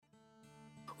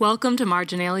Welcome to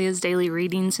Marginalia's Daily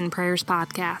Readings and Prayers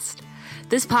podcast.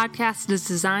 This podcast is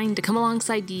designed to come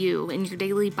alongside you in your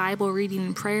daily Bible reading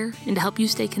and prayer and to help you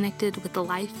stay connected with the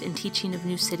life and teaching of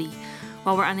New City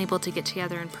while we're unable to get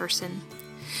together in person.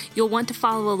 You'll want to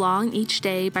follow along each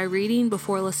day by reading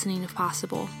before listening if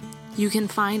possible. You can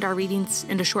find our readings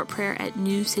and a short prayer at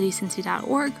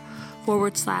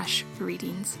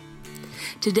newcitycincy.org/readings.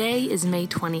 Today is May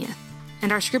 20th.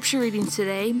 And our scripture readings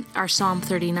today are Psalm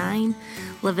 39,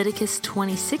 Leviticus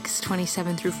 26,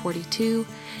 27 through 42,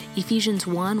 Ephesians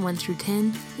 1, 1 through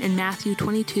 10, and Matthew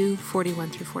 22, 41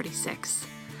 through 46.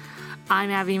 I'm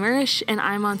Abby Murish, and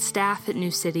I'm on staff at New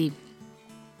City.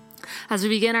 As we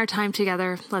begin our time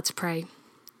together, let's pray.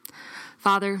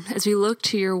 Father, as we look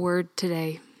to your word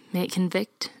today, may it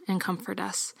convict and comfort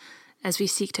us as we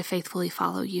seek to faithfully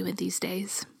follow you in these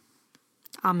days.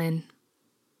 Amen.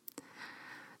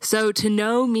 So to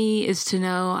know me is to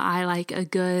know I like a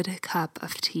good cup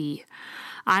of tea.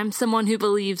 I'm someone who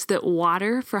believes that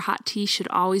water for hot tea should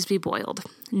always be boiled,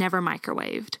 never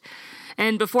microwaved.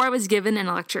 And before I was given an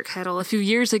electric kettle a few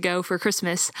years ago for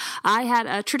Christmas, I had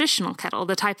a traditional kettle,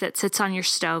 the type that sits on your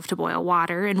stove to boil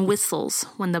water and whistles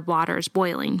when the water is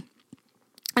boiling.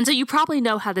 And so you probably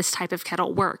know how this type of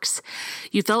kettle works.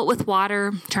 You fill it with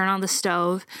water, turn on the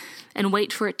stove, and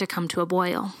wait for it to come to a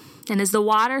boil. And as the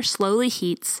water slowly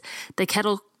heats, the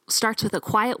kettle starts with a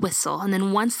quiet whistle. And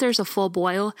then once there's a full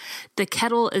boil, the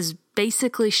kettle is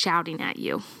basically shouting at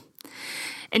you.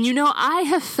 And you know, I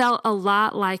have felt a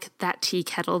lot like that tea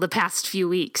kettle the past few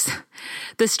weeks.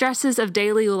 The stresses of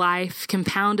daily life,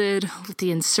 compounded with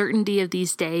the uncertainty of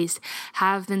these days,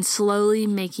 have been slowly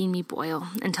making me boil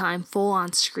until I'm full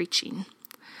on screeching.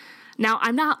 Now,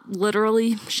 I'm not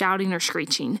literally shouting or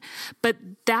screeching, but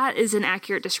that is an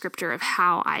accurate descriptor of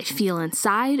how I feel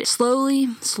inside, slowly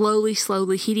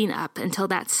heating up until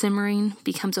that simmering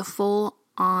becomes a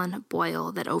full-on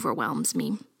boil that overwhelms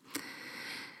me.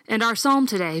 And our psalm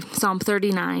today, Psalm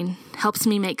 39, helps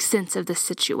me make sense of this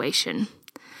situation.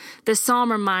 This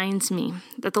psalm reminds me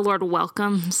that the Lord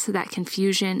welcomes that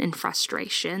confusion and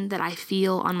frustration that I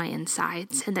feel on my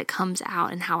insides and that comes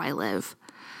out in how I live.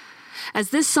 As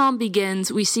this psalm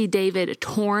begins, we see David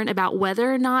torn about whether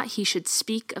or not he should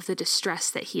speak of the distress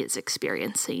that he is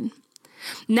experiencing.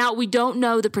 Now, we don't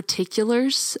know the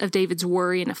particulars of David's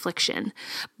worry and affliction,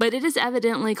 but it is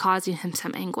evidently causing him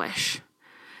some anguish.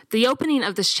 The opening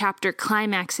of this chapter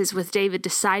climaxes with David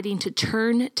deciding to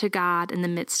turn to God in the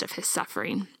midst of his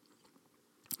suffering.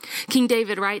 King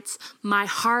David writes, "My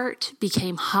heart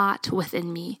became hot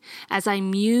within me. As I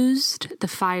mused, the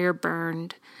fire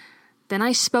burned. Then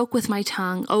I spoke with my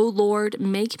tongue, O Lord,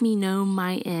 make me know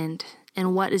my end,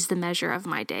 and what is the measure of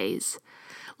my days.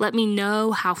 Let me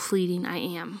know how fleeting I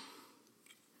am."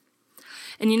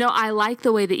 And you know, I like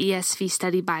the way the ESV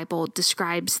Study Bible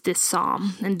describes this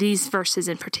psalm, and these verses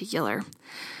in particular.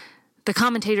 The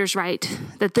commentators write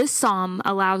that this psalm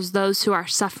allows those who are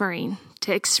suffering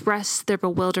to express their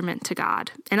bewilderment to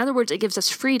God. In other words, it gives us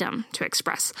freedom to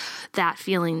express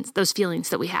those feelings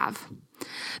that we have.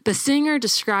 The singer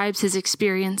describes his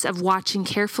experience of watching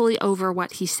carefully over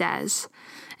what he says,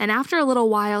 and after a little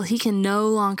while, he can no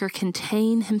longer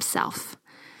contain himself.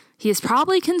 He is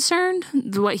probably concerned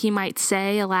with what he might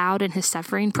say aloud in his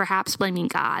suffering, perhaps blaming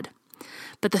God.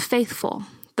 But the faithful,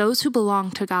 those who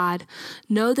belong to God,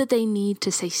 know that they need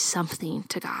to say something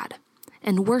to God,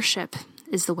 and worship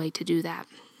is the way to do that.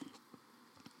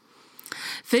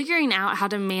 Figuring out how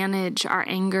to manage our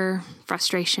anger,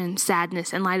 frustration,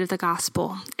 sadness in light of the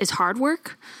gospel is hard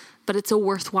work, but it's a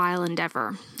worthwhile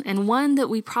endeavor, and one that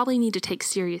we probably need to take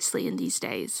seriously in these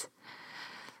days.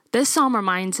 This psalm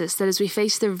reminds us that as we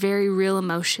face the very real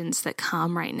emotions that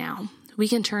come right now, we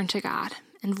can turn to God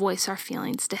and voice our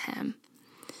feelings to Him.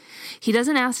 He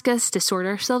doesn't ask us to sort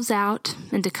ourselves out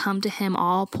and to come to Him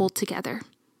all pulled together.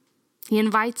 He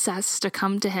invites us to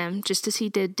come to Him, just as He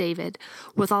did David,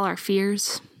 with all our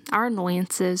fears, our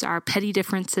annoyances, our petty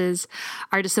differences,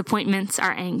 our disappointments,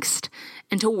 our angst,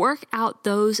 and to work out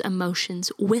those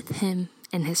emotions with Him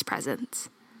in His presence.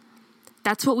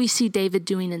 That's what we see David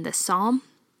doing in this psalm,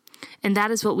 and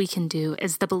that is what we can do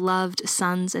as the beloved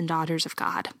sons and daughters of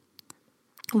God.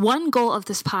 One goal of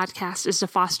this podcast is to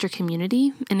foster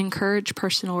community and encourage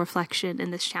personal reflection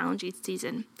in this challenging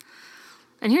season.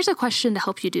 And here's a question to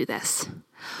help you do this.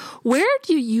 Where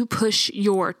do you push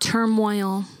your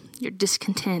turmoil, your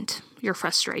discontent, your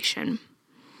frustration?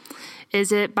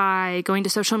 Is it by going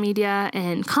to social media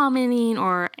and commenting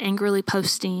or angrily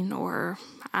posting or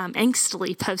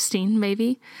angstily posting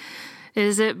maybe?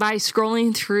 Is it by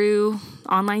scrolling through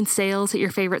online sales at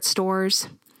your favorite stores?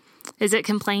 Is it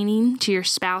complaining to your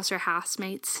spouse or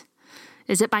housemates?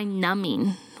 Is it by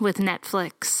numbing with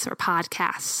Netflix or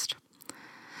podcast?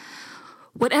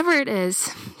 Whatever it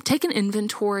is, take an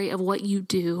inventory of what you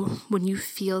do when you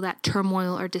feel that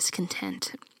turmoil or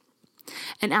discontent,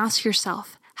 and ask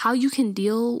yourself how you can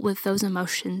deal with those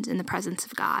emotions in the presence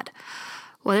of God.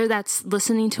 Whether that's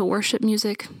listening to worship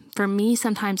music, for me,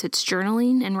 sometimes it's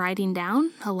journaling and writing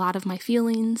down a lot of my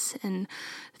feelings and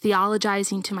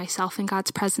theologizing to myself in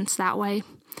God's presence that way.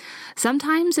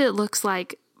 Sometimes it looks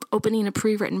like opening a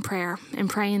pre-written prayer and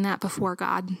praying that before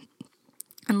God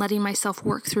and letting myself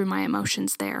work through my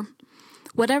emotions there.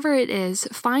 Whatever it is,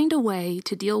 find a way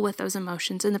to deal with those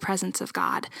emotions in the presence of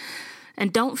God,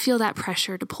 and don't feel that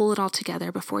pressure to pull it all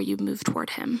together before you move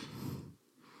toward Him.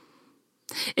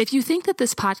 If you think that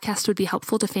this podcast would be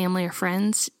helpful to family or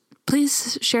friends,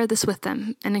 please share this with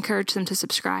them and encourage them to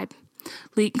subscribe.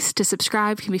 Links to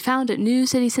subscribe can be found at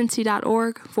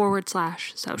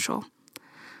newcitycincy.org/social.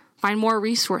 Find more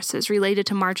resources related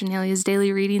to Marginalia's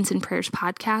Daily Readings and Prayers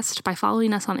podcast by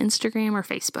following us on Instagram or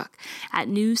Facebook at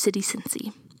New City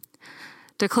Cincy.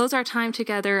 To close our time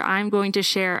together, I'm going to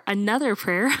share another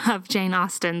prayer of Jane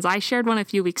Austen's. I shared one a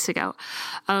few weeks ago.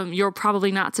 You're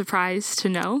probably not surprised to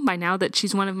know by now that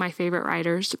she's one of my favorite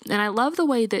writers, and I love the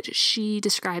way that she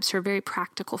describes her very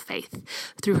practical faith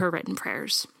through her written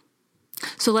prayers.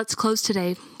 So let's close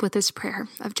today with this prayer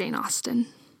of Jane Austen.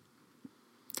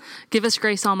 Give us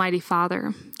grace, Almighty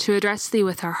Father, to address Thee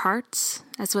with our hearts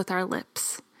as with our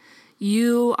lips.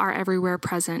 You are everywhere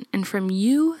present, and from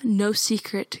You no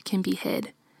secret can be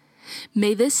hid.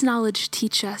 May this knowledge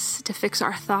teach us to fix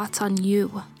our thoughts on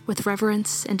You with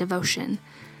reverence and devotion,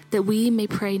 that we may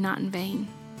pray not in vain.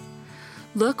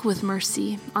 Look with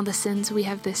mercy on the sins we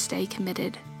have this day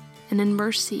committed, and in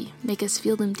mercy make us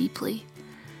feel them deeply,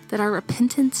 that our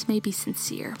repentance may be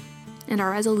sincere, and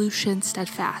our resolution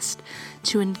steadfast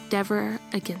to endeavor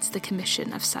against the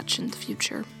commission of such in the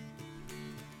future.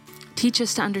 Teach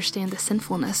us to understand the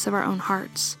sinfulness of our own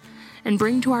hearts, and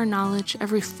bring to our knowledge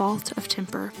every fault of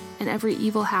temper and every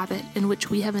evil habit in which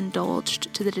we have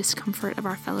indulged to the discomfort of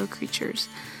our fellow creatures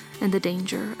and the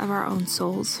danger of our own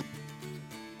souls.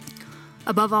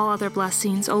 Above all other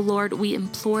blessings, O Lord, we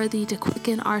implore Thee to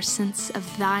quicken our sense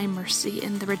of Thy mercy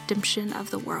in the redemption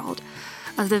of the world,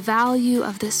 of the value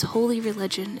of this holy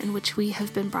religion in which we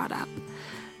have been brought up,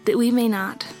 that we may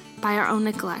not, by our own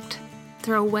neglect,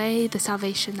 throw away the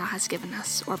salvation Thou hast given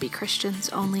us, or be Christians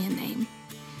only in name.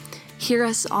 Hear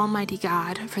us, Almighty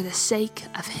God, for the sake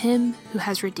of Him who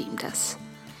has redeemed us.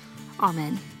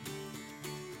 Amen.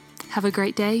 Have a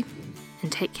great day,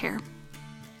 and take care.